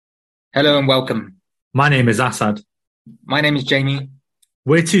Hello and welcome. My name is Assad. My name is Jamie.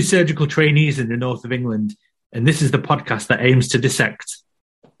 We're two surgical trainees in the north of England, and this is the podcast that aims to dissect,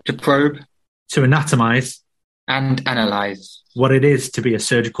 To probe to anatomize and analyze. what it is to be a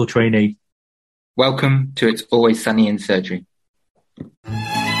surgical trainee. Welcome to It's Always Sunny in Surgery.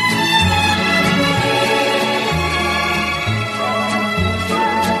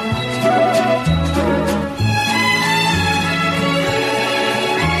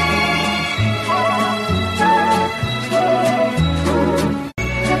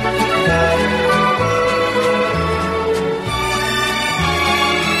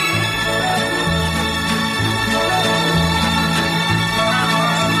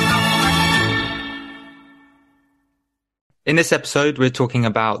 In this episode, we're talking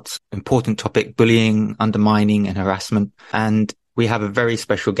about important topic, bullying, undermining and harassment. And we have a very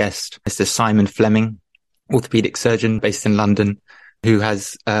special guest, Mr. Simon Fleming, orthopedic surgeon based in London, who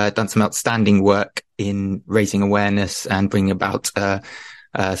has done some outstanding work in raising awareness and bringing about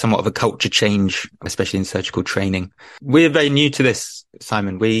somewhat of a culture change, especially in surgical training. We're very new to this,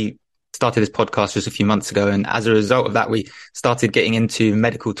 Simon. We started this podcast just a few months ago. And as a result of that, we started getting into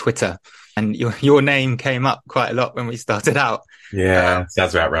medical Twitter. And your name came up quite a lot when we started out. Yeah,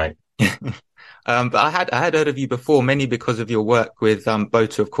 sounds about right. But I had heard of you before, mainly because of your work with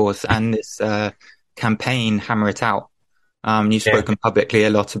BOTA, of course, and this campaign, Hammer It Out. You've spoken publicly a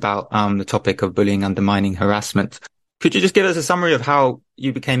lot about the topic of bullying, undermining, harassment. Could you just give us a summary of how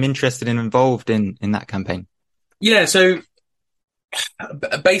you became interested and involved in that campaign? Yeah, so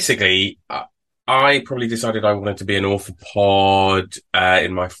basically, I probably decided I wanted to be an orthopod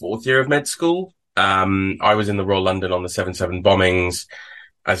in my fourth year of med school. I was in the Royal London on the 7/7 bombings.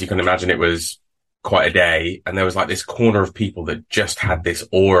 As you can imagine, it was quite a day. And there was like this corner of people that just had this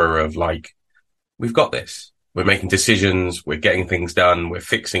aura of like, we've got this. We're making decisions. We're getting things done. We're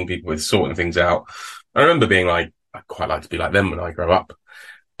fixing people. We're sorting things out. I remember being like, I'd quite like to be like them when I grow up.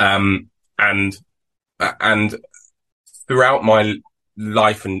 And throughout my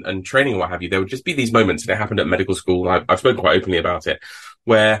life and training and what have you, there would just be these moments, and it happened at medical school. I've spoken quite openly about it,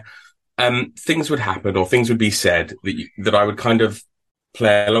 where things would happen or things would be said that I would kind of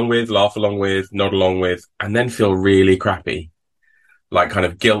play along with, laugh along with, nod along with, and then feel really crappy, like kind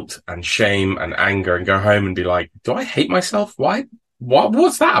of guilt and shame and anger, and go home and be like, do I hate myself? Why?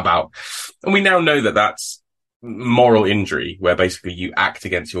 What's that about? And we now know that that's moral injury, where basically you act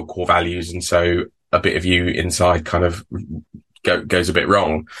against your core values, and so a bit of you inside kind of goes a bit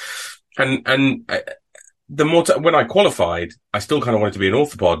wrong. And the more when I qualified, I still kind of wanted to be an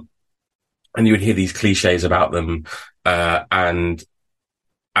orthopod, and you would hear these cliches about them, and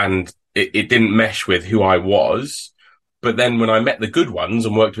it didn't mesh with who I was. But then when I met the good ones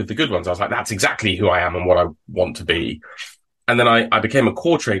and worked with the good ones, I was like, that's exactly who I am and what I want to be. And then I became a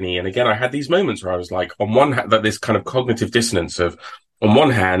core trainee. And again, I had these moments where I was like, on one hand, that this kind of cognitive dissonance of, on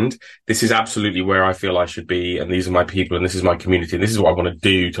one hand, this is absolutely where I feel I should be, and these are my people, and this is my community, and this is what I want to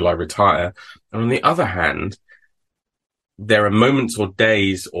do till I retire. And on the other hand, there are moments or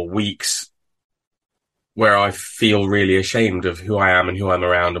days or weeks where I feel really ashamed of who I am and who I'm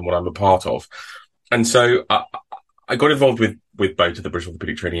around and what I'm a part of. And so I got involved with BOTA, the British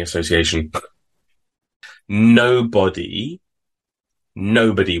Orthopaedic Training Association. Nobody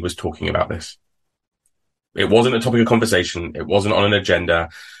was talking about this. It wasn't a topic of conversation. It wasn't on an agenda.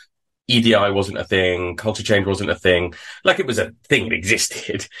 EDI wasn't a thing. Culture change wasn't a thing. Like, it was a thing, it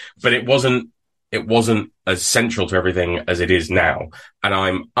existed, but it wasn't as central to everything as it is now. And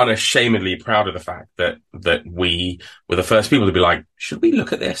I'm unashamedly proud of the fact that we were the first people to be like, should we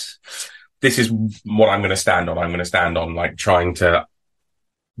look at this? This is what I'm going to stand on. I'm going to stand on, like, trying to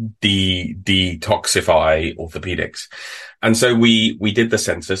detoxify orthopedics. And so we did the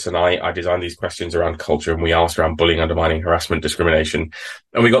census, and I designed these questions around culture, and we asked around bullying, undermining, harassment, discrimination.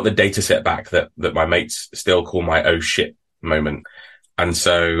 And we got the data set back that my mates still call my oh shit moment. And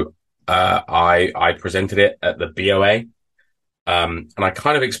so I presented it at the BOA. And I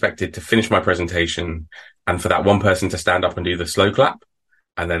kind of expected to finish my presentation and for that one person to stand up and do the slow clap,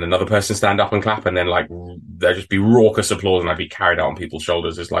 and then another person stand up and clap, and then like there'd just be raucous applause, and I'd be carried out on people's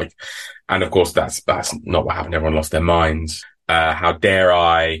shoulders. It's like, and of course that's not what happened. Everyone lost their minds. How dare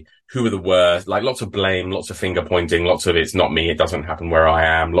I? Who are the worst? Like, lots of blame, lots of finger pointing, lots of it's not me. It doesn't happen where I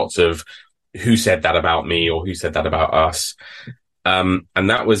am. Lots of who said that about me or who said that about us. And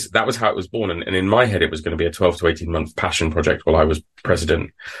that was how it was born. And in my head, it was going to be a 12 to 18 month passion project while I was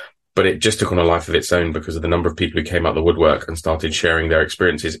president. But it just took on a life of its own because of the number of people who came out of the woodwork and started sharing their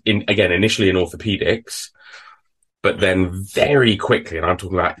experiences initially in orthopedics, but then very quickly, and I'm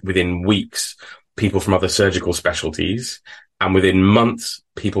talking about within weeks, people from other surgical specialties And within months,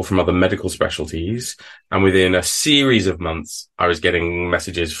 people from other medical specialties, and within a series of months, I was getting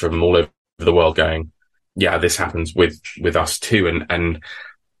messages from all over the world going, yeah, this happens with us too. And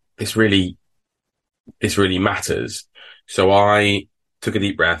this really matters. So I took a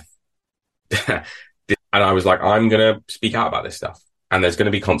deep breath and I was like, I'm going to speak out about this stuff, and there's going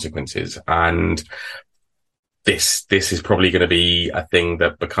to be consequences. And this is probably going to be a thing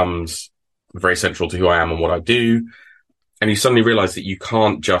that becomes very central to who I am and what I do. And you suddenly realize that you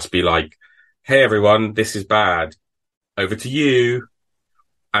can't just be like, hey, everyone, this is bad. Over to you.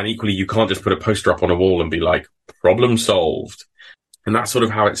 And equally, you can't just put a poster up on a wall and be like, problem solved. And that's sort of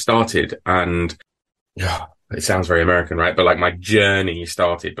how it started. And yeah, it sounds very American, right? But like my journey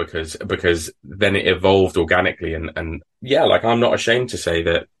started because then it evolved organically. And yeah, like I'm not ashamed to say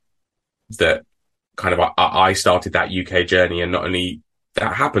that kind of I started that UK journey, and not only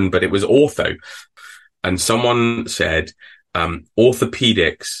that happened, but it was ortho. And someone said,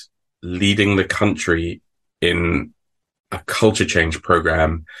 orthopedics leading the country in a culture change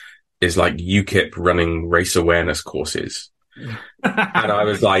program is like UKIP running race awareness courses. And I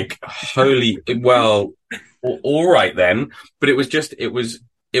was like, well, all right then. But it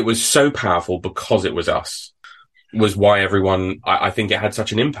was so powerful because it was us, was why everyone, I think it had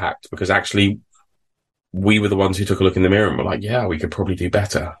such an impact, because actually we were the ones who took a look in the mirror and were like, yeah, we could probably do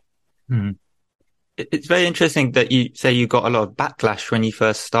better. Hmm. It's very interesting that you say you got a lot of backlash when you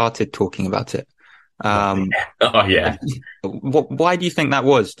first started talking about it. Oh yeah. Why do you think that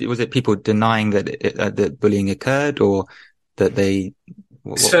was? Was it people denying that bullying occurred, or that they?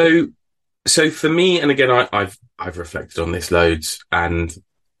 So for me, and again, I've reflected on this loads, and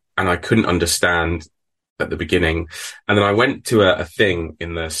I couldn't understand at the beginning, and then I went to a thing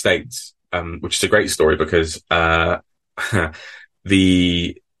in the States, which is a great story because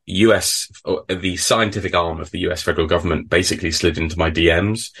the US, the scientific arm of the US federal government, basically slid into my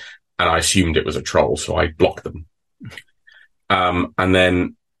DMs, and I assumed it was a troll, so I blocked them. And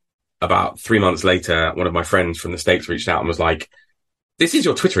then about 3 months later, one of my friends from the States reached out and was like, this is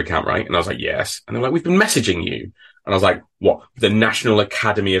your Twitter account, right? And I was like, yes. And they're like, we've been messaging you. And I was like, what? The National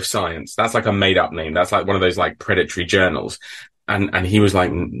Academy of Science. That's like a made up name. That's like one of those like predatory journals. And he was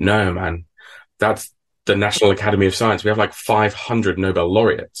like, no, man, that's the National Academy of Science. We have like 500 Nobel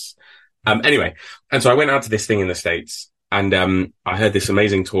laureates. Anyway. And so I went out to this thing in the States, and I heard this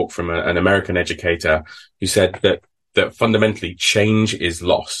amazing talk from an American educator who said that fundamentally change is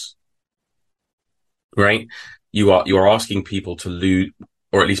loss, right? You are asking people to lose,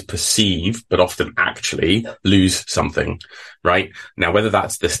 or at least perceive, but often actually lose something, right? Now, whether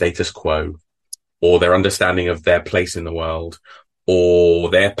that's the status quo, or their understanding of their place in the world, or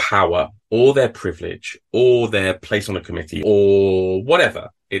their power, or their privilege, or their place on a committee, or whatever,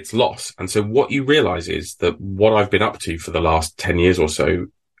 it's loss. And so what you realize is that what I've been up to for the last 10 years or so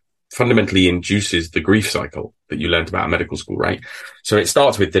fundamentally induces the grief cycle that you learned about in medical school, right? So it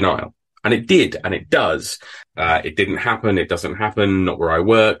starts with denial. And it did, and it does. It didn't happen. It doesn't happen. Not where I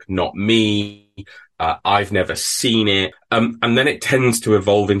work. Not me. I've never seen it. And then it tends to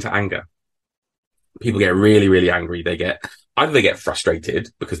evolve into anger. People get really, really angry. They get frustrated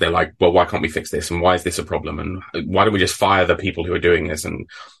because they're like, well, why can't we fix this? And why is this a problem? And why don't we just fire the people who are doing this?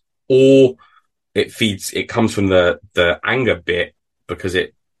 Or it comes from the anger bit, because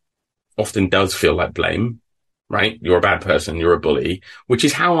it often does feel like blame. Right? You're a bad person. You're a bully, which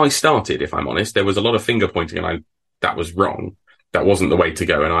is how I started. If I'm honest, there was a lot of finger pointing, and that was wrong. That wasn't the way to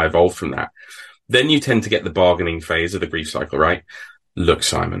go. And I evolved from that. Then you tend to get the bargaining phase of the grief cycle, right? Look,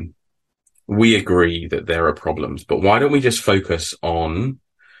 Simon, we agree that there are problems, but why don't we just focus on,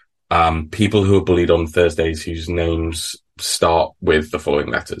 people who are bullied on Thursdays whose names start with the following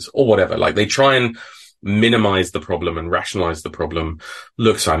letters or whatever. Like they try and minimize the problem and rationalize the problem.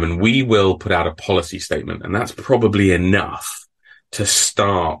 Look, Simon, we will put out a policy statement, and that's probably enough to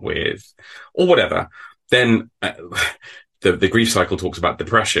start with, or whatever. Then the grief cycle talks about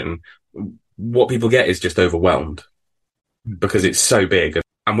depression. What people get is just overwhelmed because it's so big.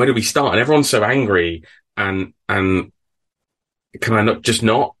 And where do we start? And everyone's so angry. And can I just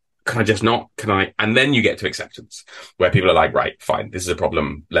not? And then you get to acceptance, where people are like, right, fine, this is a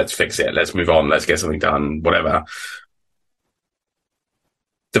problem. Let's fix it. Let's move on. Let's get something done, whatever.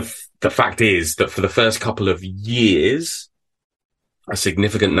 The fact is that for the first couple of years, a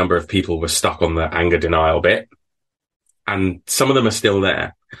significant number of people were stuck on the anger denial bit, and some of them are still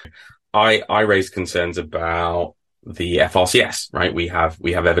there. I raised concerns about the FRCS, right? We have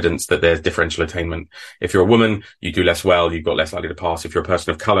evidence that there's differential attainment. If you're a woman, you do less well, you've got less likely to pass. If you're a person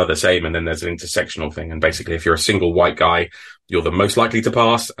of color, the same. And then there's an intersectional thing. And basically, if you're a single white guy, you're the most likely to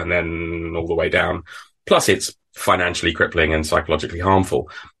pass, and then all the way down. Plus it's financially crippling and psychologically harmful.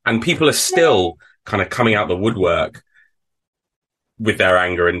 And people are still kind of coming out the woodwork with their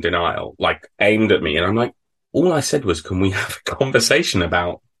anger and denial, like aimed at me. And I'm like, all I said was, can we have a conversation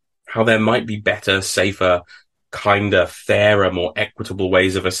about how there might be better, safer, kinder, fairer, more equitable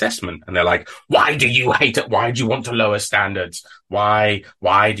ways of assessment? And they're like, why do you hate it? Why do you want to lower standards? Why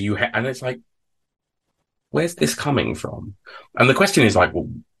do you hate? And it's like, where's this coming from? And the question is like, well,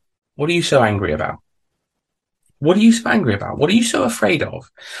 what are you so angry about? What are you so angry about? What are you so afraid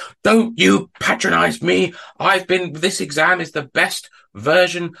of? Don't you patronize me. This exam is the best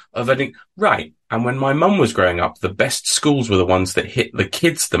version of it. Right. And when my mum was growing up, the best schools were the ones that hit the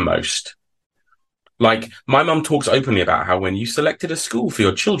kids the most. Like, my mum talks openly about how when you selected a school for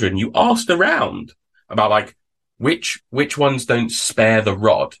your children, you asked around about like, which ones don't spare the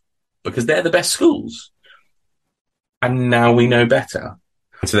rod because they're the best schools. And now we know better.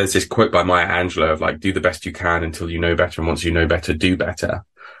 So there's this quote by Maya Angelou of like, do the best you can until you know better. And once you know better, do better.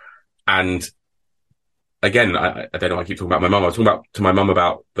 And again, I don't know, I keep talking about my mum. I was talking to my mum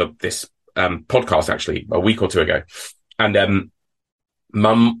about this podcast actually a week or two ago. And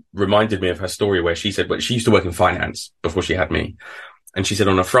mum reminded me of her story where she said, well, she used to work in finance before she had me. And she said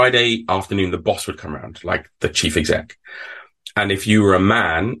on a Friday afternoon, the boss would come around, like the chief exec. And if you were a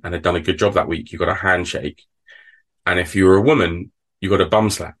man and had done a good job that week, you got a handshake. And if you were a woman, you got a bum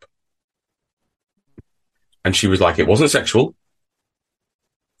slap. And she was like, it wasn't sexual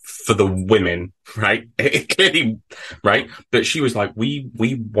for the women, right? It clearly, right? But she was like, we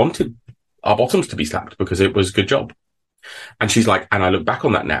wanted our bottoms to be slapped because it was a good job. And she's like, and I look back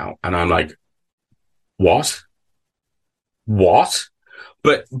on that now and I'm like, what?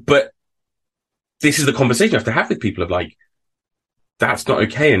 But this is the conversation I have to have with people of like, that's not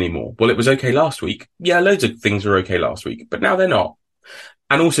okay anymore. Well, it was okay last week. Yeah, loads of things were okay last week, but now they're not.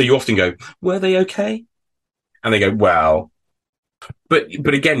 And also you often go, were they okay? And they go, well, but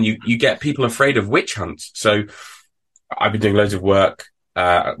again, you get people afraid of witch hunts. So I've been doing loads of work,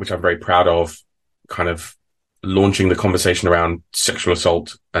 which I'm very proud of, kind of launching the conversation around sexual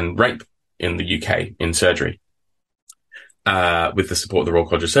assault and rape in the UK in surgery, with the support of the Royal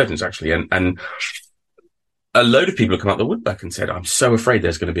College of Surgeons, actually. And a load of people have come out the woodwork and said, I'm so afraid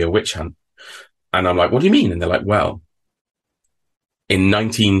there's going to be a witch hunt. And I'm like, what do you mean? And they're like, well, in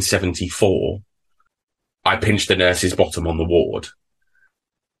 1974, I pinched the nurse's bottom on the ward.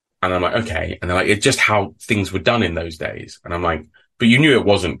 And I'm like, okay. And they're like, it's just how things were done in those days. And I'm like, but you knew it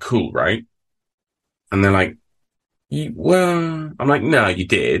wasn't cool, right? And they're like, well, I'm like, no, you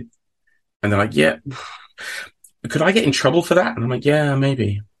did. And they're like, yeah, could I get in trouble for that? And I'm like, yeah,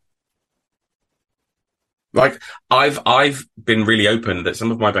 maybe. Like, I've been really open that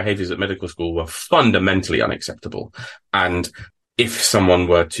some of my behaviors at medical school were fundamentally unacceptable. And if someone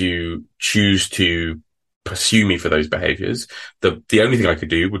were to choose to pursue me for those behaviors, the only thing I could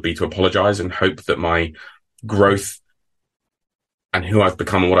do would be to apologize and hope that my growth and who I've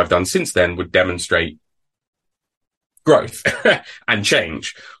become and what I've done since then would demonstrate growth and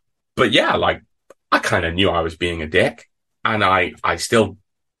change. But yeah, like, I kind of knew I was being a dick and I still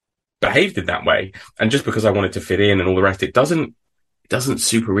behaved in that way. And just because I wanted to fit in and all the rest, it doesn't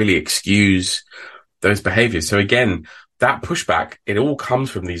super really excuse those behaviors. So again, that pushback, it all comes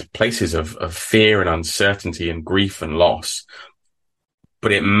from these places of fear and uncertainty and grief and loss.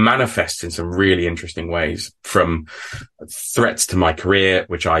 But it manifests in some really interesting ways, from threats to my career,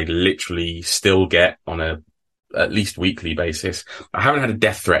 which I literally still get on a at least weekly basis. I haven't had a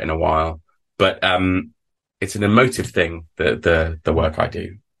death threat in a while, but it's an emotive thing, the work I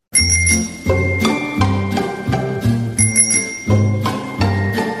do.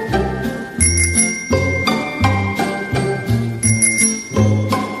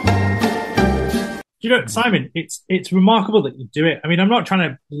 You know, Simon, it's remarkable that you do it. I mean, I'm not trying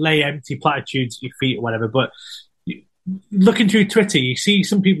to lay empty platitudes at your feet or whatever, but looking through Twitter, you see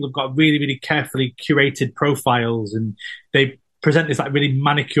some people have got really, really carefully curated profiles and they present this like really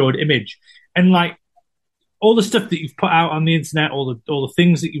manicured image. And like all the stuff that you've put out on the internet, all the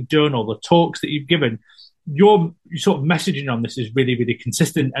things that you've done, all the talks that you've given, your sort of messaging on this is really, really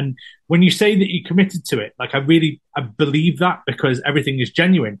consistent. And when you say that you're committed to it, like I believe that, because everything is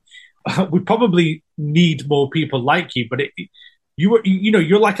genuine. We probably need more people like you, but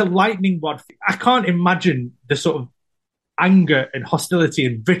you're like a lightning rod. I can't imagine the sort of anger and hostility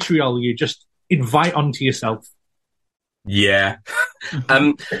and vitriol you just invite onto yourself. Yeah.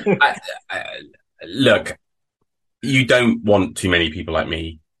 Look, you don't want too many people like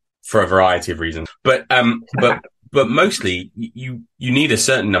me for a variety of reasons, but mostly you need a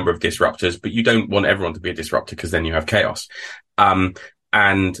certain number of disruptors, but you don't want everyone to be a disruptor because then you have chaos.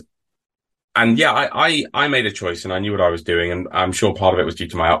 And and yeah, I made a choice and I knew what I was doing. And I'm sure part of it was due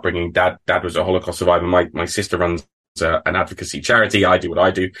to my upbringing. Dad was a Holocaust survivor. My sister runs an advocacy charity. I do what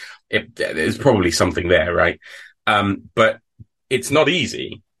I do. There's probably something there, right? But it's not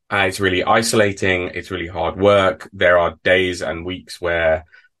easy. It's really isolating. It's really hard work. There are days and weeks where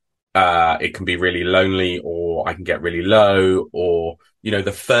it can be really lonely, or I can get really low, or,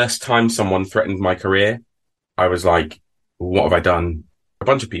 the first time someone threatened my career, I was like, what have I done? A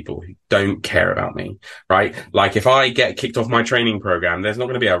bunch of people who don't care about me, right? Like if I get kicked off my training program, there's not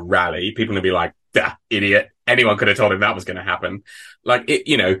going to be a rally. People are going to be like, idiot. Anyone could have told him that was going to happen. Like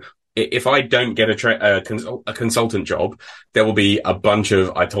if I don't get a consultant job, there will be a bunch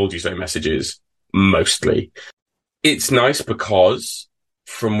of I told you so messages, mostly. It's nice because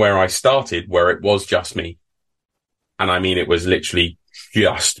from where I started, where it was just me, and I mean, it was literally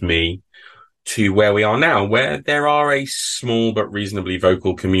just me, to where we are now, where there are a small but reasonably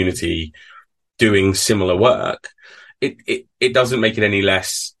vocal community doing similar work. It doesn't make it any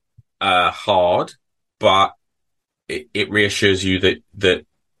less hard, but it reassures you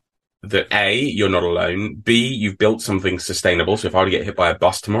that A, you're not alone. B, you've built something sustainable. So if I were to get hit by a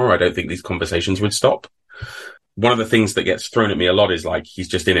bus tomorrow, I don't think these conversations would stop. One of the things that gets thrown at me a lot is like, he's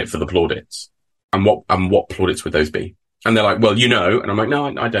just in it for the plaudits. And what plaudits would those be? And they're like, well, and I'm like, no,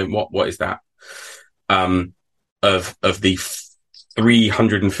 I don't. What is that? Of the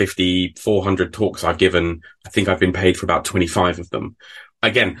 350, 400 talks I've given, I think I've been paid for about 25 of them.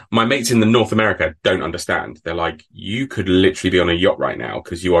 Again, my mates in the North America don't understand. They're like, you could literally be on a yacht right now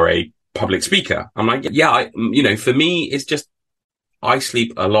because you are a public speaker. I'm like, yeah, for me, it's just, I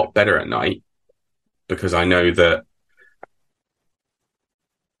sleep a lot better at night because I know that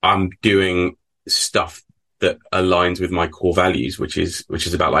I'm doing stuff that aligns with my core values, which is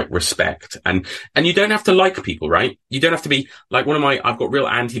about like respect. And you don't have to like people, right? You don't have to be like I've got real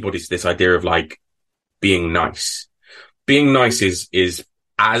antibodies to this idea of like being nice. Being nice is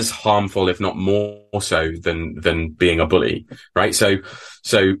as harmful, if not more so than being a bully, right? So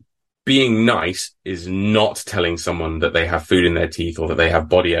being nice is not telling someone that they have food in their teeth or that they have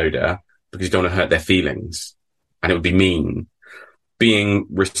body odor because you don't want to hurt their feelings. And it would be mean. Being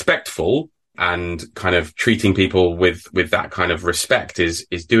respectful and kind of treating people with that kind of respect is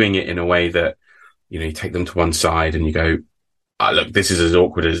doing it in a way that, you take them to one side and you go, look, this is as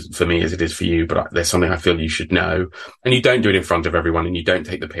awkward for me as it is for you, but there's something I feel you should know. And you don't do it in front of everyone and you don't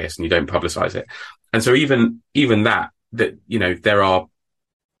take the piss and you don't publicize it. And so even that, there are,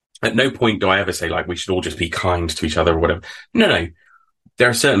 at no point do I ever say like, we should all just be kind to each other or whatever. No. There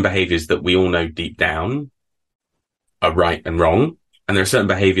are certain behaviors that we all know deep down are right and wrong. And there are certain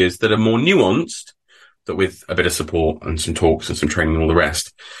behaviors that are more nuanced that with a bit of support and some talks and some training and all the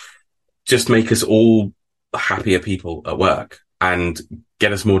rest, just make us all happier people at work and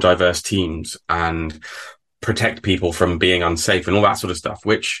get us more diverse teams and protect people from being unsafe and all that sort of stuff,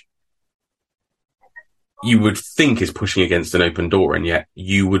 which you would think is pushing against an open door. And yet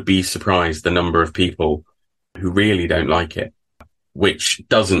you would be surprised the number of people who really don't like it, which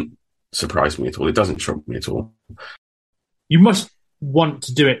doesn't surprise me at all. It doesn't shock me at all. You must want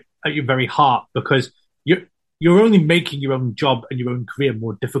to do it at your very heart because you're only making your own job and your own career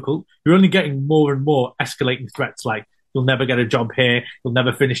more difficult. You're only getting more and more escalating threats like you'll never get a job here, you'll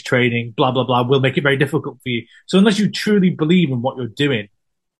never finish training, blah, blah, blah, will make it very difficult for you. So unless you truly believe in what you're doing,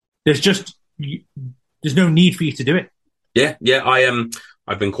 there's no need for you to do it. Yeah.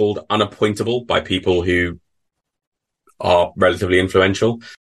 I've been called unappointable by people who are relatively influential.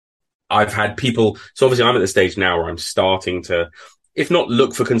 I've had people, so obviously I'm at the stage now where I'm starting to, if not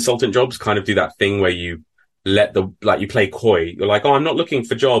look for consultant jobs, kind of do that thing where you you play coy. You're like, oh, I'm not looking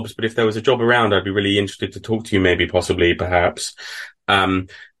for jobs, but if there was a job around, I'd be really interested to talk to you, maybe, possibly, perhaps. And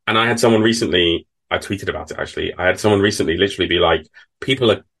I had someone recently, I tweeted about it actually. I had someone recently literally be like,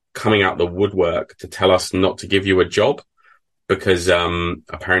 people are coming out the woodwork to tell us not to give you a job because,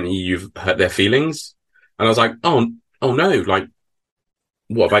 apparently you've hurt their feelings. And I was like, oh no, like,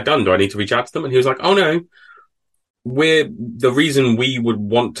 what have I done? Do I need to reach out to them? And he was like, oh no, the reason we would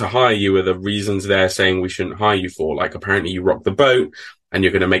want to hire you are the reasons they're saying we shouldn't hire you for. Like, apparently you rock the boat and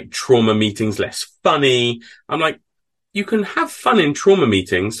you're going to make trauma meetings less funny. I'm like, you can have fun in trauma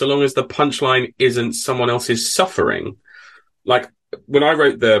meetings so long as the punchline isn't someone else's suffering. Like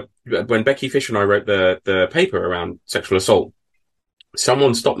when Becky Fisher and I wrote the paper around sexual assault,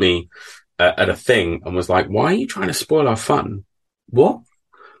 someone stopped me at a thing and was like, why are you trying to spoil our fun? What?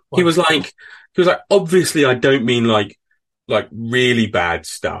 He was like, obviously I don't mean like really bad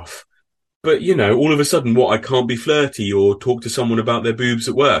stuff, but all of a sudden I can't be flirty or talk to someone about their boobs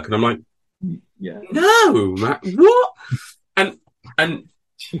at work. And I'm like, yeah, no, Matt, what? And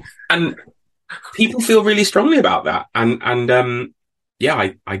people feel really strongly about that. And yeah,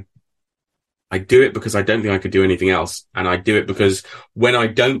 I do it because I don't think I could do anything else. And I do it because when I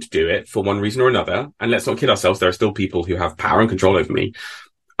don't do it for one reason or another, and let's not kid ourselves, there are still people who have power and control over me.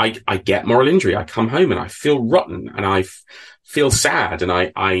 I get moral injury. I come home and I feel rotten and feel sad and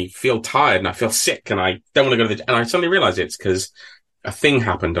I feel tired and I feel sick and I don't want to go to and I suddenly realize it's because a thing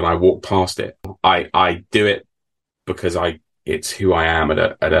happened and I walked past it. I do it because it's who I am at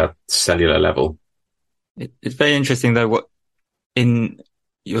a cellular level. It's very interesting though, what in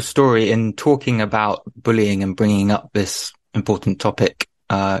your story in talking about bullying and bringing up this important topic,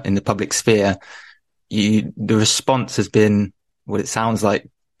 in the public sphere, the response has been what it sounds like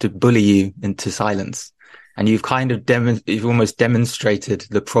to bully you into silence. And you've kind of you've almost demonstrated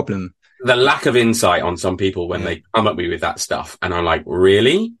the problem. The lack of insight on some people when they come at me with that stuff. And I'm like,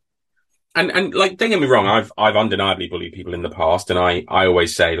 really? And like, don't get me wrong. I've undeniably bullied people in the past. And I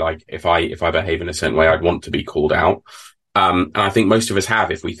always say, like, if I behave in a certain way, I'd want to be called out. And I think most of us have,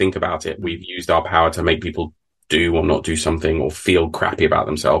 if we think about it, we've used our power to make people do or not do something or feel crappy about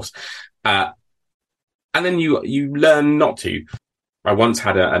themselves. And then you learn not to. I once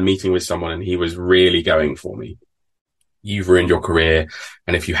had a meeting with someone and he was really going for me. You've ruined your career.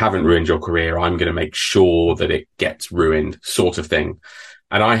 And if you haven't ruined your career, I'm going to make sure that it gets ruined, sort of thing.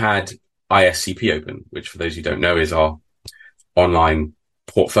 And I had ISCP open, which for those who don't know is our online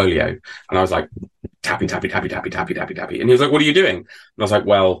portfolio. And I was like, tappy, tappy, tappy, tappy, tappy, tappy, tappy. And he was like, what are you doing? And I was like,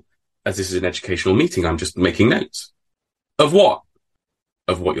 well, as this is an educational meeting, I'm just making notes. Of what?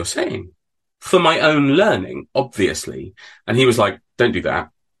 Of what you're saying. For my own learning, obviously. And he was like, don't do that.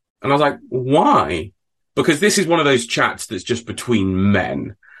 And I was like, why? Because this is one of those chats that's just between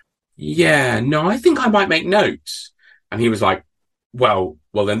men. Yeah, no, I think I might make notes. And he was like, well,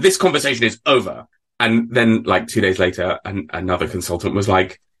 then this conversation is over. And then like 2 days later, another consultant was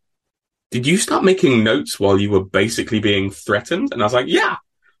like, did you start making notes while you were basically being threatened? And I was like, yeah.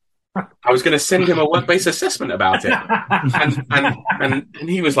 I was going to send him a work-based assessment about it. And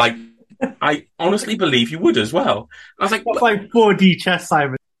he was like, I honestly believe you would as well. I was like, that's like 4D chess,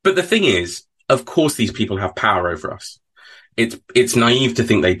 Simon. But the thing is, of course, these people have power over us. It's naive to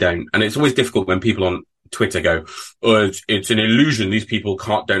think they don't. And it's always difficult when people on Twitter go, oh, it's an illusion. These people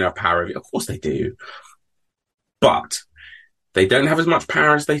don't have power over you. Of course they do. But they don't have as much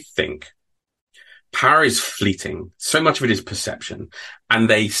power as they think. Power is fleeting. So much of it is perception. And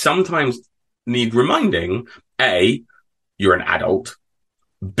they sometimes need reminding, A, you're an adult.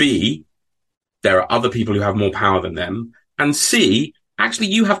 B, there are other people who have more power than them. And C, actually,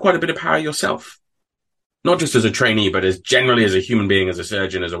 you have quite a bit of power yourself. Not just as a trainee, but as generally as a human being, as a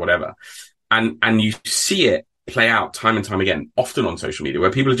surgeon, as a whatever. And you see it play out time and time again, often on social media,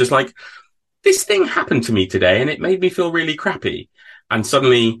 where people are just like, this thing happened to me today and it made me feel really crappy. And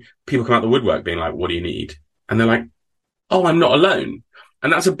suddenly people come out the woodwork being like, what do you need? And they're like, oh, I'm not alone.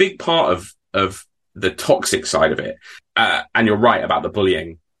 And that's a big part of the toxic side of it. And you're right about the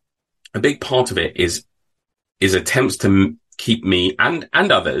bullying. A big part of it is attempts to keep me and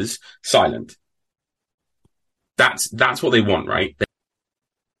others silent. That's what they want, right?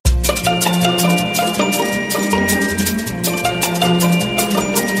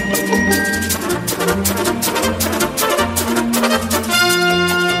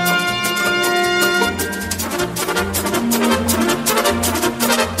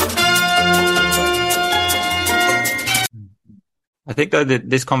 I think though that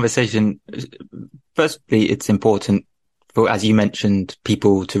this conversation, firstly, it's important for, as you mentioned,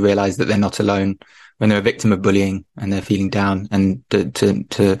 people to realize that they're not alone when they're a victim of bullying and they're feeling down, and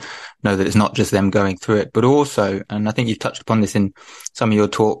to know that it's not just them going through it, but also, and I think you've touched upon this in some of your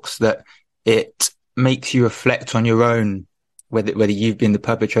talks, that it makes you reflect on your own, whether you've been the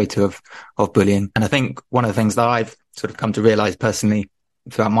perpetrator of bullying. And I think one of the things that I've sort of come to realize personally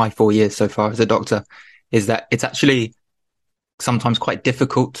throughout my 4 years so far as a doctor is that it's actually sometimes quite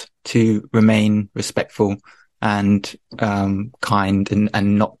difficult to remain respectful and kind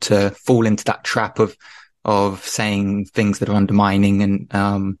and not to fall into that trap of saying things that are undermining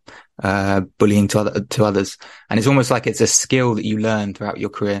and bullying to others. And it's almost like it's a skill that you learn throughout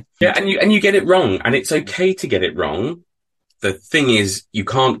your career. Yeah, and you get it wrong, and it's okay to get it wrong. The thing is, you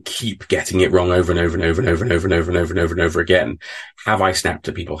can't keep getting it wrong over and over and over and over and over and over and over and over and over again. Have I snapped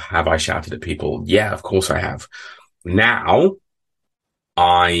at people? Have I shouted at people? Yeah, of course I have. Now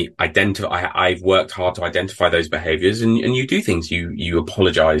I've worked hard to identify those behaviors, and you do things. You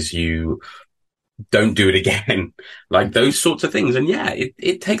apologize. You don't do it again. Like those sorts of things. And yeah,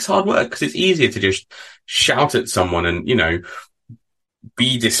 it takes hard work because it's easier to just shout at someone and,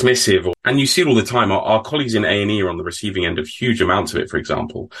 be dismissive. And you see it all the time. Our colleagues in A&E are on the receiving end of huge amounts of it, for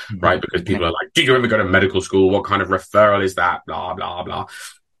example, right? Because people are like, did you ever go to medical school? What kind of referral is that? Blah, blah, blah.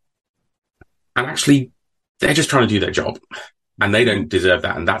 And actually, they're just trying to do their job and they don't deserve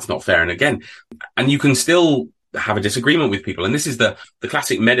that. And that's not fair. And again, and you can still have a disagreement with people. And this is the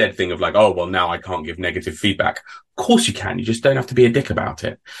classic med ed thing of like, oh, well, now I can't give negative feedback. Of course you can. You just don't have to be a dick about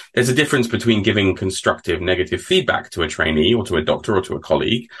it. There's a difference between giving constructive negative feedback to a trainee or to a doctor or to a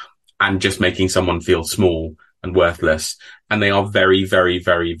colleague and just making someone feel small and worthless. And they are very, very,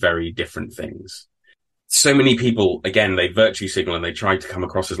 very, very different things. So many people, again, they virtue signal and they try to come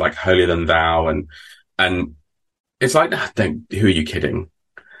across as like holier than thou. And it's like, who are you kidding?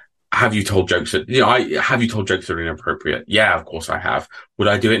 Have you told jokes that, have you told jokes that are inappropriate? Yeah, of course I have. Would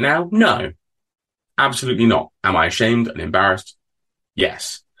I do it now? No, absolutely not. Am I ashamed and embarrassed?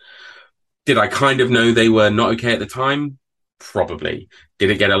 Yes. Did I kind of know they were not okay at the time? Probably.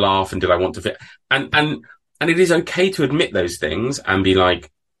 Did it get a laugh and did I want to fit? And it is okay to admit those things and be like,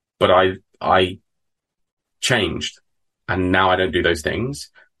 but I changed and now I don't do those things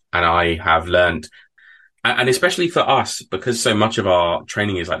and I have learned. And especially for us, because so much of our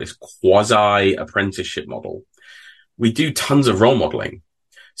training is like this quasi apprenticeship model, we do tons of role modeling.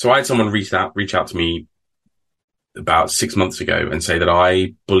 So I had someone reach out to me about 6 months ago and say that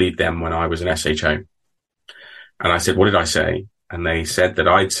I bullied them when I was an SHO. And I said, what did I say? And they said that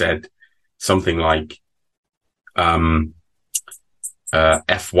I'd said something like, F1s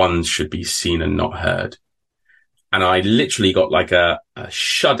should be seen and not heard. And I literally got like a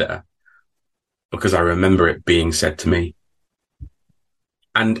shudder because I remember it being said to me.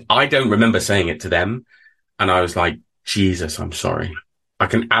 And I don't remember saying it to them. And I was like, Jesus, I'm sorry. I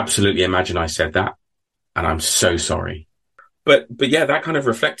can absolutely imagine I said that. And I'm so sorry. But yeah, that kind of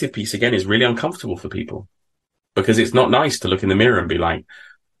reflective piece again is really uncomfortable for people because it's not nice to look in the mirror and be like,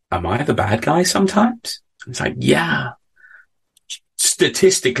 am I the bad guy sometimes? It's like, yeah,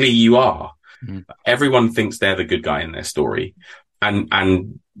 statistically you are. Mm. Everyone thinks they're the good guy in their story.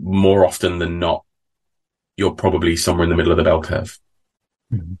 And more often than not, you're probably somewhere in the middle of the bell curve.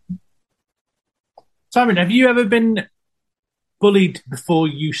 Mm-hmm. Simon, have you ever been bullied before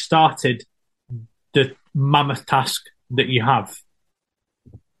you started the mammoth task that you have?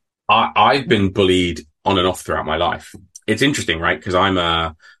 I've been bullied on and off throughout my life. It's interesting, right? Because I'm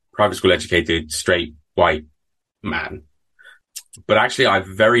a private school educated, straight, white man. But actually, I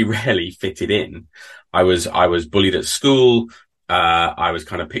very rarely fitted in. I was bullied at school. I was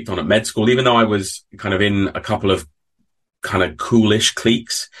kind of picked on at med school, even though I was kind of in a couple of kind of coolish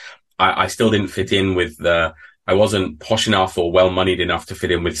cliques. I still didn't fit in with I wasn't posh enough or well-moneyed enough to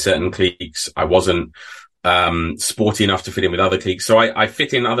fit in with certain cliques. I wasn't sporty enough to fit in with other cliques. So I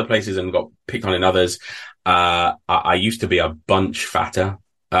fit in other places and got picked on in others. I used to be a bunch fatter,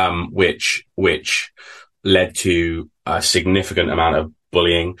 which led to a significant amount of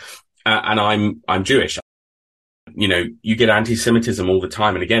bullying. And I'm Jewish. You know, you get anti-Semitism all the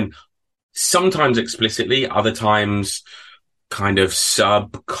time. And again, sometimes explicitly, other times kind of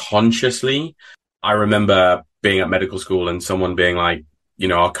subconsciously. I remember being at medical school and someone being like, you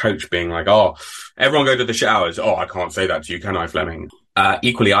know, our coach being like, oh, everyone go to the showers. Oh, I can't say that to you, can I, Fleming?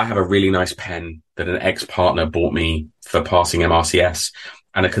 Equally, I have a really nice pen that an ex-partner bought me for passing MRCS.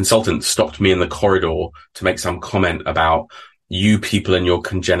 And a consultant stopped me in the corridor to make some comment about you people and your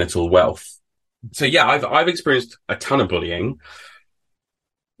congenital wealth. So yeah, I've experienced a ton of bullying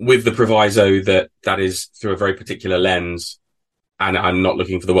with the proviso that is through a very particular lens. And I'm not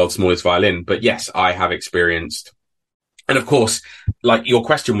looking for the world's smallest violin, but yes, I have experienced. And of course, like your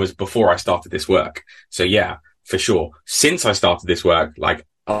question was before I started this work. So yeah, for sure. Since I started this work, like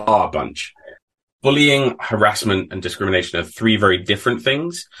a bunch. Bullying, harassment, and discrimination are three very different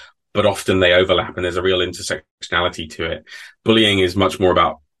things, but often they overlap and there's a real intersectionality to it. Bullying is much more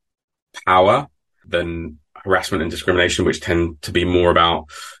about power than harassment and discrimination, which tend to be more about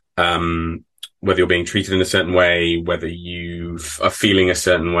whether you're being treated in a certain way, whether you are feeling a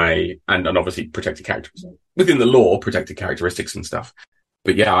certain way, and obviously protected characteristics within the law, protected characteristics and stuff.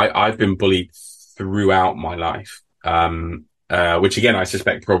 But yeah, I've been bullied throughout my life, which again, I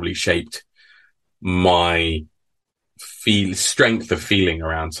suspect probably shaped my strength of feeling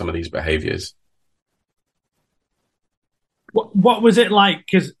around some of these behaviors. What was it like?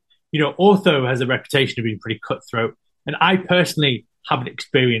 Because, you know, ortho has a reputation of being pretty cutthroat. And I personally haven't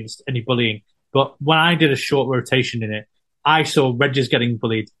experienced any bullying. But when I did a short rotation in it, I saw Regis getting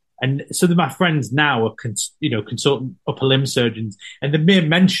bullied. And some of my friends now are, consultant upper limb surgeons. And the mere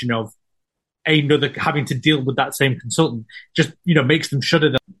mention of another having to deal with that same consultant just, makes them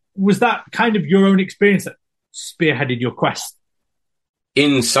shudder. Was that kind of your own experience that spearheaded your quest?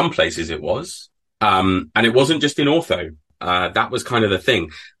 In some places it was. And it wasn't just in ortho. That was kind of the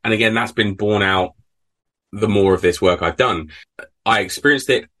thing. And again, that's been borne out the more of this work I've done. I experienced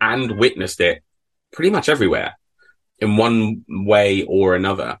it and witnessed it pretty much everywhere in one way or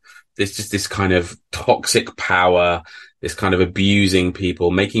another. There's just this kind of toxic power, this kind of abusing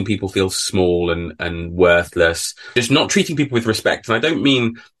people, making people feel small and worthless, just not treating people with respect. And I don't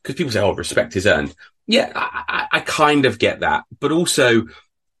mean, because people say, oh, respect is earned. Yeah, I kind of get that. But also,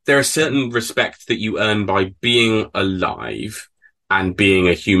 there are certain respects that you earn by being alive and being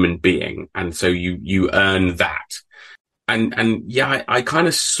a human being. And so you earn that. And yeah, I kind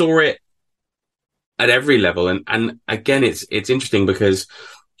of saw it at every level. And again, it's interesting because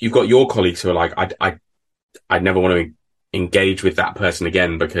you've got your colleagues who are like, I never want to engage with that person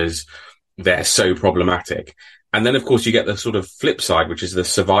again because they're so problematic. And then, of course, you get the sort of flip side, which is the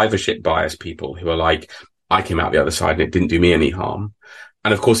survivorship bias people who are like, I came out the other side and it didn't do me any harm.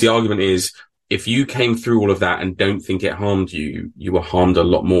 And of course, the argument is, if you came through all of that and don't think it harmed you, you were harmed a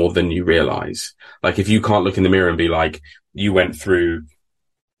lot more than you realize. Like, if you can't look in the mirror and be like, you went through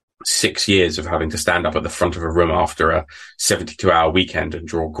 6 years of having to stand up at the front of a room after a 72-hour weekend and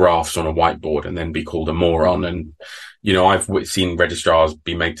draw graphs on a whiteboard and then be called a moron. And, you know, I've seen registrars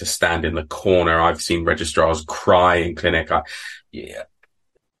be made to stand in the corner. I've seen registrars cry in clinic. Yeah.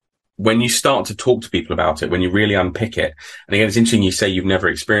 When you start to talk to people about it, when you really unpick it, and again, it's interesting you say you've never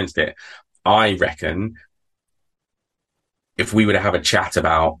experienced it. I reckon if we were to have a chat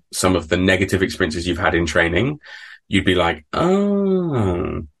about some of the negative experiences you've had in training, you'd be like,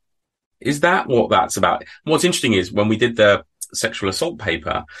 oh, is that what that's about? What's interesting is when we did the sexual assault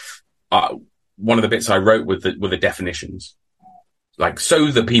paper, one of the bits I wrote were the definitions, like, so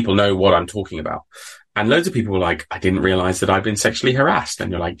that people know what I'm talking about. And loads of people were like, I didn't realize that I've been sexually harassed.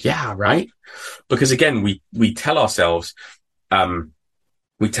 And you're like, yeah, right. Because again, we tell ourselves that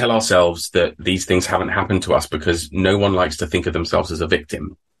these things haven't happened to us because no one likes to think of themselves as a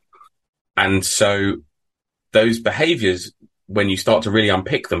victim. And so those behaviors, when you start to really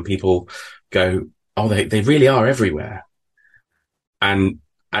unpick them, people go, oh, they really are everywhere. And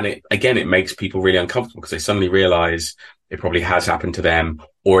it makes people really uncomfortable because they suddenly realize it probably has happened to them,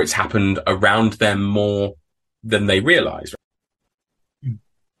 or it's happened around them more than they realize.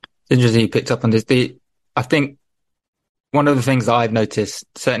 Interesting you picked up on this. I think one of the things that I've noticed,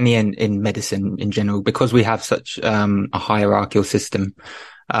 certainly in medicine in general, because we have such a hierarchical system,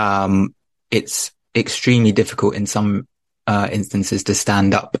 it's extremely difficult in some instances to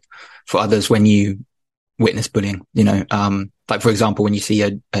stand up for others when you witness bullying. You know, like for example, when you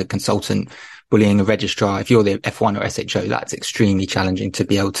see a consultant bullying a registrar, if you're the F1 or SHO, that's extremely challenging to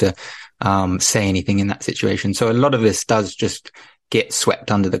be able to say anything in that situation. So a lot of this does just get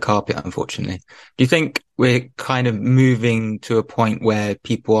swept under the carpet, unfortunately. Do you think we're kind of moving to a point where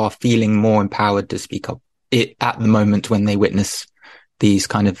people are feeling more empowered to speak up at the moment when they witness these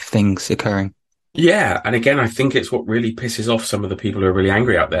kind of things occurring? Yeah. And again, I think it's what really pisses off some of the people who are really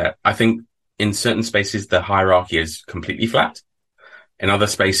angry out there. I think in certain spaces, the hierarchy is completely flat. In other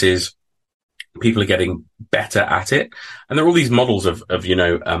spaces, people are getting better at it. And there are all these models of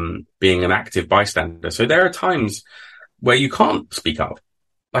being an active bystander. So there are times where you can't speak up.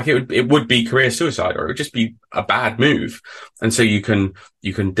 Like it would be career suicide, or it would just be a bad move. And so you can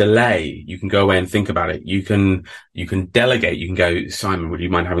delay, you can go away and think about it. You can delegate, you can go, Simon, would you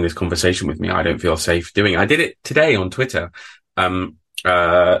mind having this conversation with me? I don't feel safe doing it. I did it today on Twitter. Some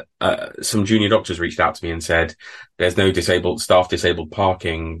junior doctors reached out to me and said, there's no staff disabled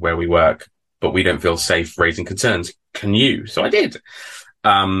parking where we work, but we don't feel safe raising concerns. Can you? So I did.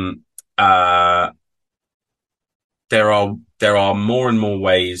 There are more and more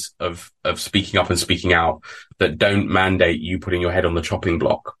ways of speaking up and speaking out that don't mandate you putting your head on the chopping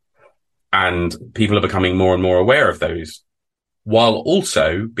block. And people are becoming more and more aware of those, while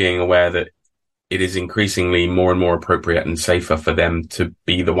also being aware that it is increasingly more and more appropriate and safer for them to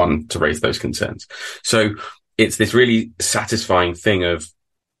be the one to raise those concerns. So it's this really satisfying thing of,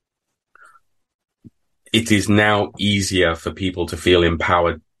 it is now easier for people to feel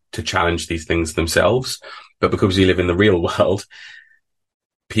empowered to challenge these things themselves. But because we live in the real world,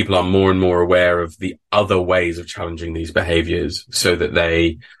 people are more and more aware of the other ways of challenging these behaviors so that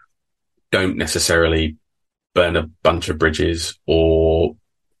they don't necessarily burn a bunch of bridges or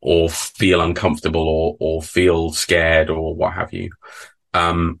feel uncomfortable or feel scared or what have you.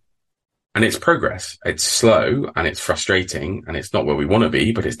 And it's progress. It's slow and it's frustrating and it's not where we want to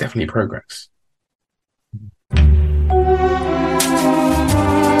be, but it's definitely progress.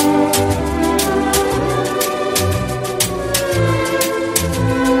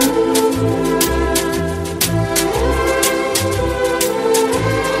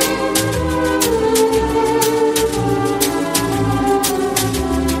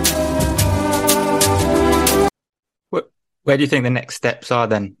 where do you think the next steps are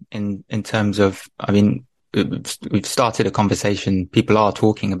then in terms of, I mean, we've started a conversation. People are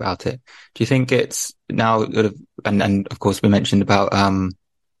talking about it. Do you think it's now sort of, and of course we mentioned about,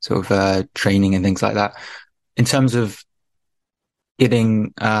 training and things like that in terms of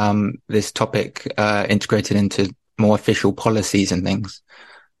getting, this topic, integrated into more official policies and things?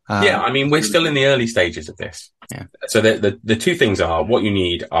 Yeah, I mean, we're still in the early stages of this. Yeah. So the two things are what you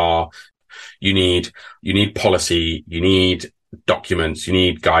need are you need policy, you need documents, you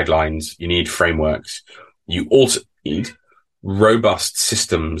need guidelines, you need frameworks. You also need robust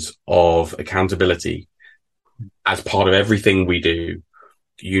systems of accountability as part of everything we do.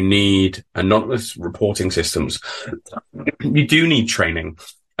 You need anonymous reporting systems. You do need training.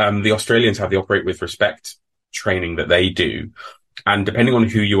 The Australians have the Operate with Respect training that they do. And depending on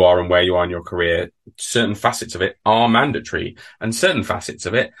who you are and where you are in your career, certain facets of it are mandatory and certain facets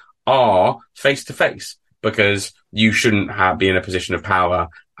of it are face to face, because you shouldn't be in a position of power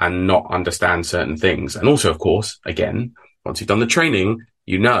and not understand certain things. And also, of course, again, once you've done the training,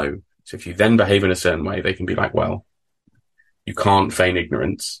 you know. So if you then behave in a certain way, they can be like, well, you can't feign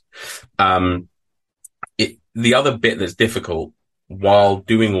ignorance. The other bit that's difficult while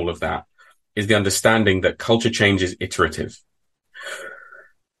doing all of that is the understanding that culture change is iterative.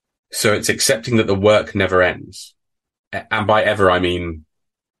 So it's accepting that the work never ends. And by ever, I mean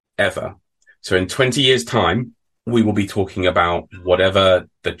ever. So in 20 years' time, we will be talking about whatever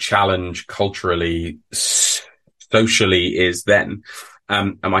the challenge culturally, socially is then.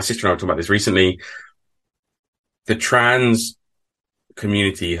 And my sister and I were talking about this recently. The trans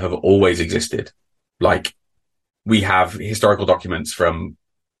community have always existed. Like, we have historical documents from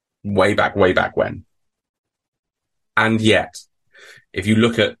way back when. And yet, if you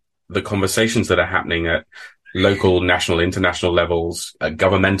look at the conversations that are happening at local, national, international levels, at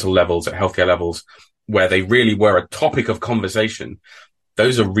governmental levels, at healthcare levels, where they really were a topic of conversation,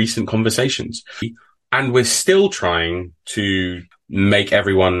 those are recent conversations. And we're still trying to make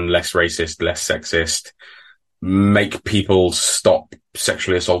everyone less racist, less sexist, make people stop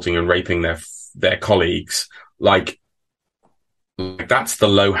sexually assaulting and raping their colleagues. Like that's the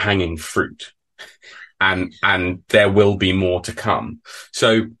low hanging fruit. And there will be more to come.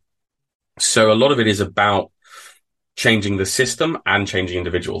 So a lot of it is about changing the system and changing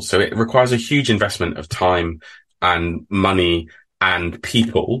individuals. So it requires a huge investment of time and money and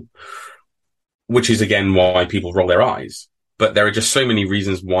people, which is again why people roll their eyes. But there are just so many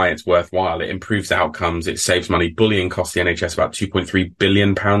reasons why it's worthwhile. It improves outcomes. It saves money. Bullying costs the NHS about £2.3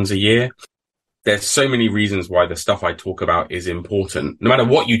 billion a year. There's so many reasons why the stuff I talk about is important. No matter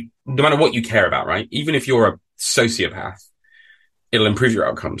what you care about, right? Even if you're a sociopath, it'll improve your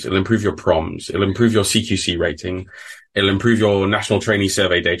outcomes. It'll improve your proms. It'll improve your CQC rating. It'll improve your national trainee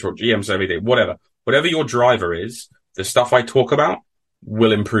survey data or GM survey data, whatever. Whatever your driver is, the stuff I talk about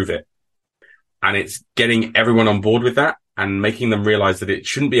will improve it. And it's getting everyone on board with that and making them realize that it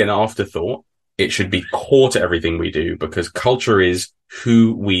shouldn't be an afterthought. It should be core to everything we do, because culture is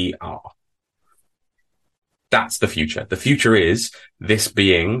who we are. That's the future. The future is this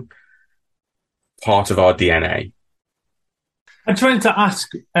being part of our DNA. I just wanted to ask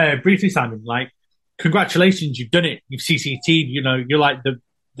briefly, Simon, like, congratulations, you've done it. You've CCT'd, you're like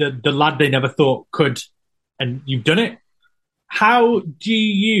the lad they never thought could, and you've done it. How do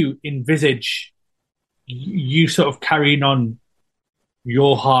you envisage you sort of carrying on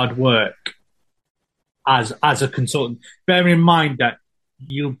your hard work as a consultant, bearing in mind that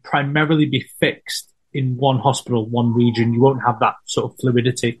you'll primarily be fixed in one hospital, one region? You won't have that sort of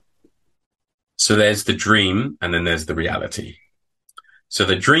fluidity. So there's the dream and then there's the reality. So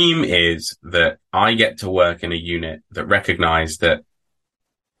the dream is that I get to work in a unit that recognize that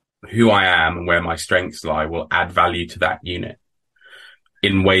who I am and where my strengths lie will add value to that unit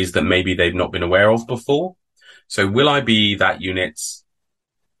in ways that maybe they've not been aware of before. So will I be that unit's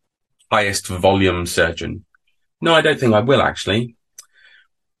highest volume surgeon? No, I don't think I will, actually.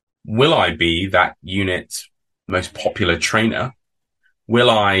 Will I be that unit's most popular trainer?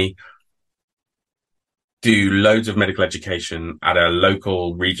 Will I do loads of medical education at a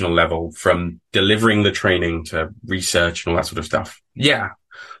local, regional level, from delivering the training to research and all that sort of stuff? Yeah.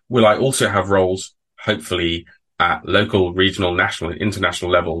 Will I also have roles, hopefully, at local, regional, national, and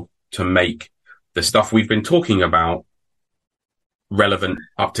international level to make the stuff we've been talking about relevant,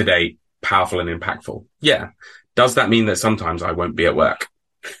 up to date, powerful, and impactful? Yeah. Does that mean that sometimes I won't be at work?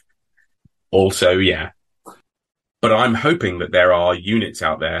 Also, yeah. But I'm hoping that there are units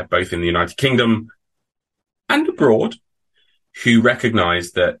out there, both in the United Kingdom and abroad, who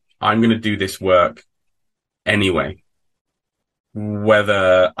recognize that I'm going to do this work anyway,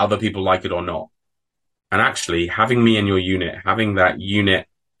 whether other people like it or not. And actually having me in your unit, having that unit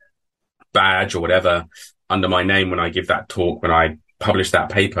badge or whatever under my name when I give that talk, when I publish that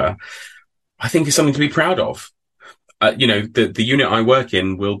paper, I think is something to be proud of. The unit I work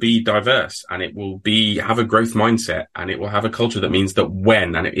in will be diverse, and it will have a growth mindset, and it will have a culture that means that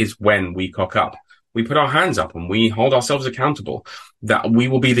when we cock up, we put our hands up and we hold ourselves accountable, that we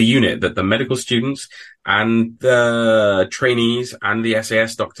will be the unit that the medical students and the trainees and the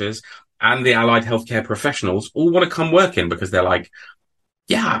SAS doctors and the allied healthcare professionals all want to come work in, because they're like,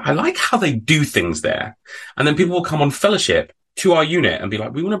 yeah, I like how they do things there. And then people will come on fellowship to our unit and be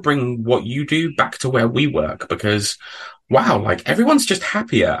like, we want to bring what you do back to where we work, because wow, like everyone's just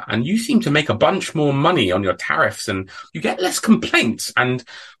happier and you seem to make a bunch more money on your tariffs and you get less complaints, and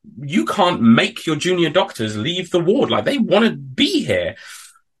you can't make your junior doctors leave the ward. Like, they want to be here.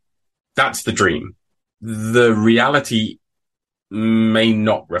 That's the dream. The reality may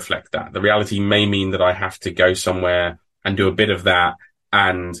not reflect that. The reality may mean that I have to go somewhere and do a bit of that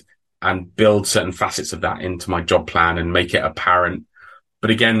and build certain facets of that into my job plan and make it apparent.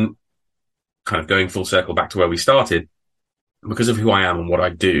 But again, kind of going full circle back to where we started, because of who I am and what I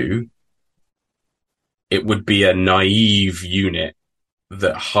do, it would be a naive unit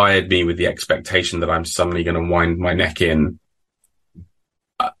that hired me with the expectation that I'm suddenly going to wind my neck in.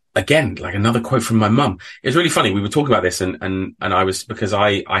 Again, like another quote from my mum. It's really funny. We were talking about this and I was, because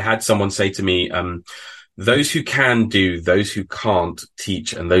I had someone say to me, those who can do, those who can't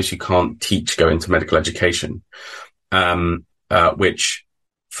teach, and those who can't teach go into medical education, which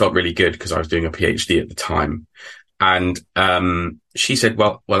felt really good because I was doing a PhD at the time. And she said,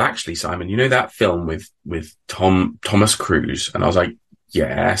 well, actually, Simon, you know that film with Thomas Cruise? And I was like,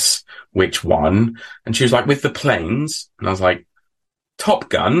 yes. Which one? And she was like, with the planes. And I was like, Top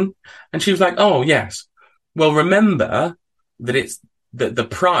Gun. And she was like, oh, yes. Well, remember that it's the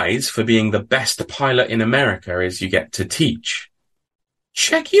prize for being the best pilot in America is you get to teach.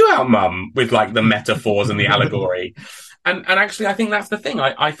 Check you out, Mum, with like the metaphors and the allegory. And actually, I think that's the thing.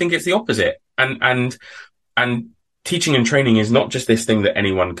 I think it's the opposite. And teaching and training is not just this thing that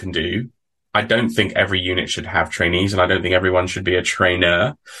anyone can do. I don't think every unit should have trainees, and I don't think everyone should be a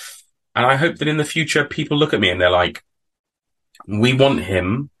trainer. And I hope that in the future, people look at me and they're like, we want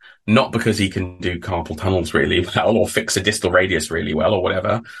him, not because he can do carpal tunnels really well or fix a distal radius really well or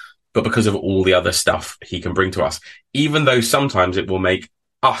whatever, but because of all the other stuff he can bring to us, even though sometimes it will make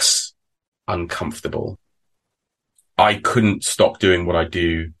us uncomfortable. I couldn't stop doing what I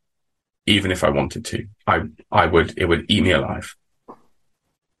do, even if I wanted to. It would eat me alive.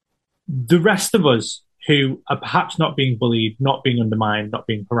 The rest of us who are perhaps not being bullied, not being undermined, not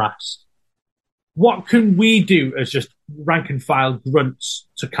being harassed, what can we do as just rank and file grunts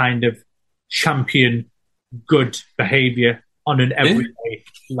to kind of champion good behaviour on an everyday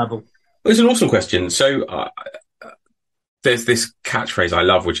level? Well, it's an awesome question. So there's this catchphrase I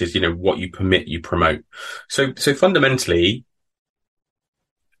love, which is, what you permit, you promote. So fundamentally,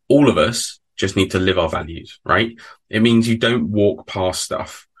 all of us just need to live our values, right? It means you don't walk past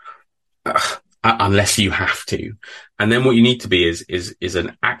stuff unless you have to. And then what you need to be is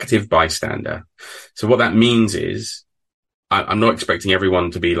an active bystander. So what that means is, I'm not expecting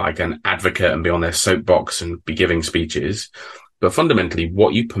everyone to be like an advocate and be on their soapbox and be giving speeches, but fundamentally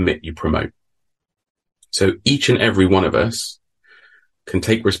what you permit, you promote. So each and every one of us can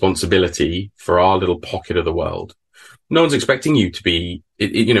take responsibility for our little pocket of the world. No one's expecting you to be,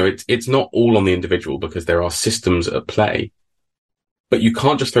 it's not all on the individual, because there are systems at play, but you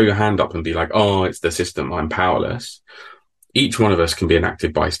can't just throw your hand up and be like, oh, it's the system, I'm powerless. Each one of us can be an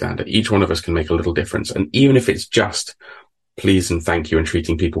active bystander. Each one of us can make a little difference. And even if it's just please and thank you and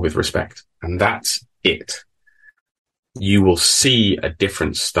treating people with respect, and that's it, you will see a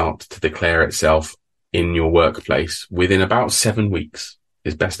difference start to declare itself in your workplace within about 7 weeks,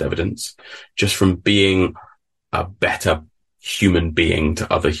 is best evidence, just from being a better human being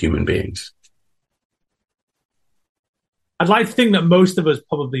to other human beings. I'd like to think that most of us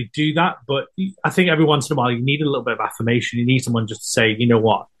probably do that, but I think every once in a while you need a little bit of affirmation. You need someone just to say, you know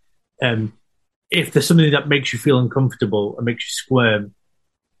what, if there's something that makes you feel uncomfortable and makes you squirm,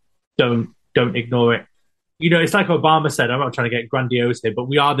 don't ignore it. It's like Obama said, I'm not trying to get grandiose here, but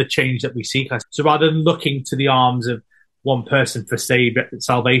we are the change that we seek. So rather than looking to the arms of one person for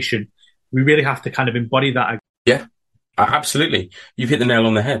salvation, we really have to kind of embody that. Yeah, absolutely. You've hit the nail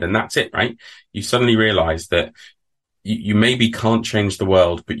on the head, and that's it, right? You suddenly realize that you maybe can't change the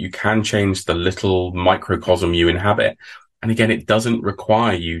world, but you can change the little microcosm you inhabit. And again, it doesn't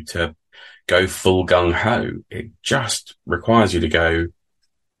require you to go full gung-ho. It just requires you to go,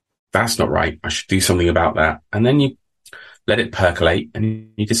 that's not right, I should do something about that. And then you let it percolate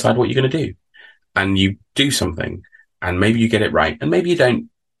and you decide what you're going to do. and you do something, and maybe you get it right, and maybe you don't.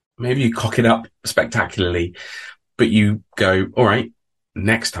 Maybe you cock it up spectacularly, but you go, all right,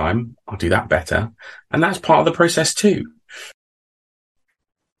 next time I'll do that better. And that's part of the process too.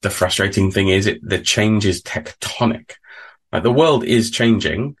 The frustrating thing is the change is tectonic. Like the world is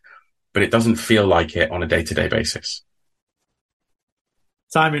changing, but it doesn't feel like it on a day-to-day basis.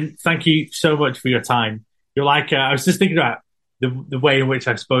 Simon, thank you so much for your time. You're like, I was just thinking about the way in which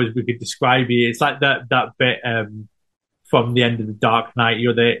I suppose we could describe you. It's like that bit from the end of The Dark Knight.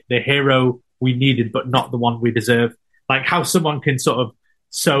 You're the hero we needed, but not the one we deserve. Like how someone can sort of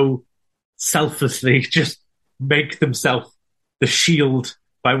so selflessly just make themselves the shield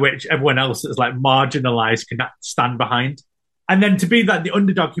by which everyone else that's like marginalized can stand behind. And then to be like the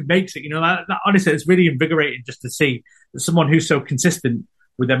underdog who makes it, that honestly, it's really invigorating just to see that someone who's so consistent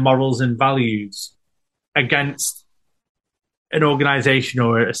with their morals and values against an organization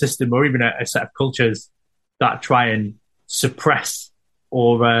or a system or even a set of cultures that try and suppress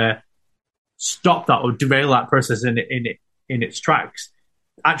or stop that or derail that process in its tracks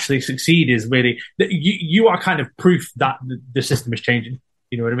actually succeed is really you are kind of proof that the system is changing.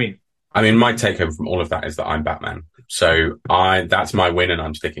 You know what I mean? I mean, my take home from all of that is that I'm Batman. So that's my win and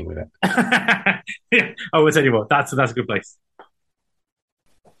I'm sticking with it. Yeah. Oh, we'll tell you what, that's a good place.